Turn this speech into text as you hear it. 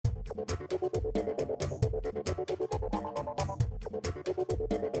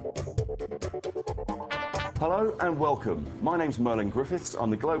Hello and welcome. My name's Merlin Griffiths. I'm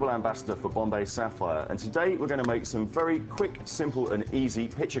the Global Ambassador for Bombay Sapphire, and today we're going to make some very quick, simple and easy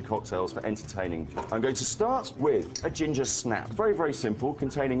pitcher cocktails for entertaining. I'm going to start with a ginger snap. Very, very simple,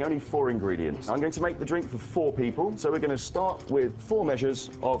 containing only 4 ingredients. I'm going to make the drink for 4 people, so we're going to start with 4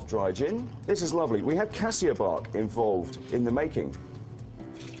 measures of dry gin. This is lovely. We have cassia bark involved in the making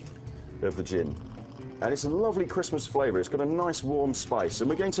of the gin. And it's a lovely Christmas flavour. It's got a nice warm spice, and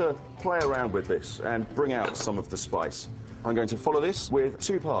we're going to play around with this and bring out some of the spice. I'm going to follow this with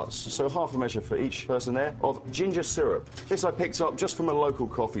 2 parts, so half a measure for each person there, of ginger syrup. This I picked up just from a local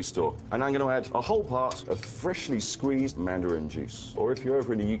coffee store. And I'm going to add a whole part of freshly squeezed mandarin juice. Or if you're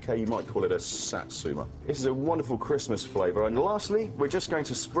over in the UK, you might call it a satsuma. This is a wonderful Christmas flavour. And lastly, we're just going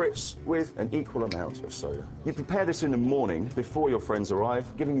to spritz with an equal amount of soda. You prepare this in the morning before your friends arrive,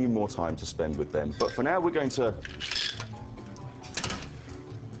 giving you more time to spend with them. But for now, we're going to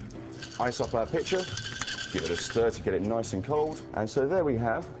ice up our pitcher. Give it a stir to get it nice and cold. And so there we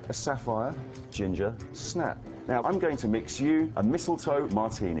have a sapphire ginger snap. Now I'm going to mix you a mistletoe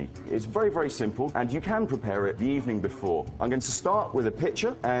martini. It's very, very simple, and you can prepare it the evening before. I'm going to start with a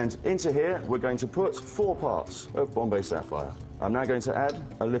pitcher, and into here we're going to put 4 parts of Bombay Sapphire. I'm now going to add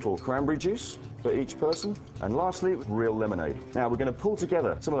a little cranberry juice for each person, and lastly, real lemonade. Now we're going to pull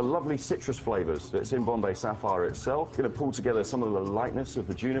together some of the lovely citrus flavors that's in Bombay Sapphire itself. We're going to pull together some of the lightness of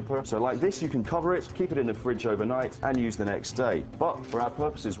the juniper. So like this, you can cover it, keep it in the fridge overnight, and use the next day. But for our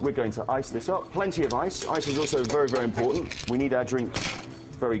purposes, we're going to ice this up. Plenty of ice. Ice is also very, very important. We need our drink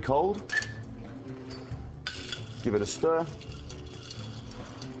very cold. Give it a stir.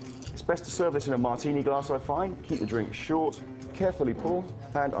 It's best to serve this in a martini glass, I find. Keep the drink short. Carefully pour,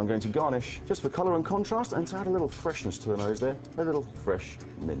 and I'm going to garnish just for colour and contrast, and to add a little freshness to the nose there, a little fresh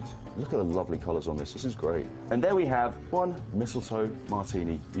mint. Look at the lovely colours on this. This is great. And there we have one mistletoe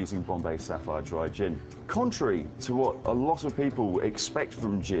martini using Bombay Sapphire dry gin. Contrary to what a lot of people expect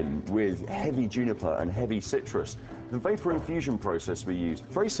from gin with heavy juniper and heavy citrus, the vapor infusion process we use,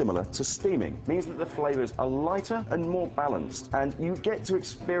 very similar to steaming, means that the flavours are lighter and more balanced, and you get to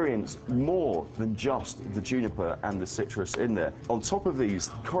experience more than just the juniper and the citrus in there. On top of these,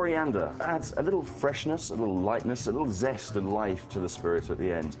 coriander adds a little freshness, a little lightness, a little zest and life to the spirit at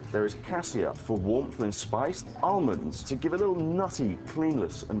the end. There is cassia for warmth and spice, almonds to give a little nutty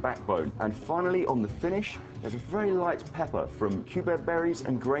cleanness and backbone, and finally on the finish, there's a very light pepper from cubeb berries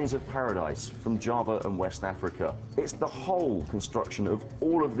and grains of paradise from Java and West Africa. It's the whole construction of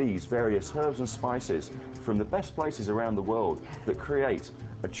all of these various herbs and spices from the best places around the world that create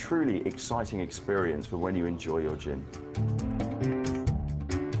a truly exciting experience for when you enjoy your gin.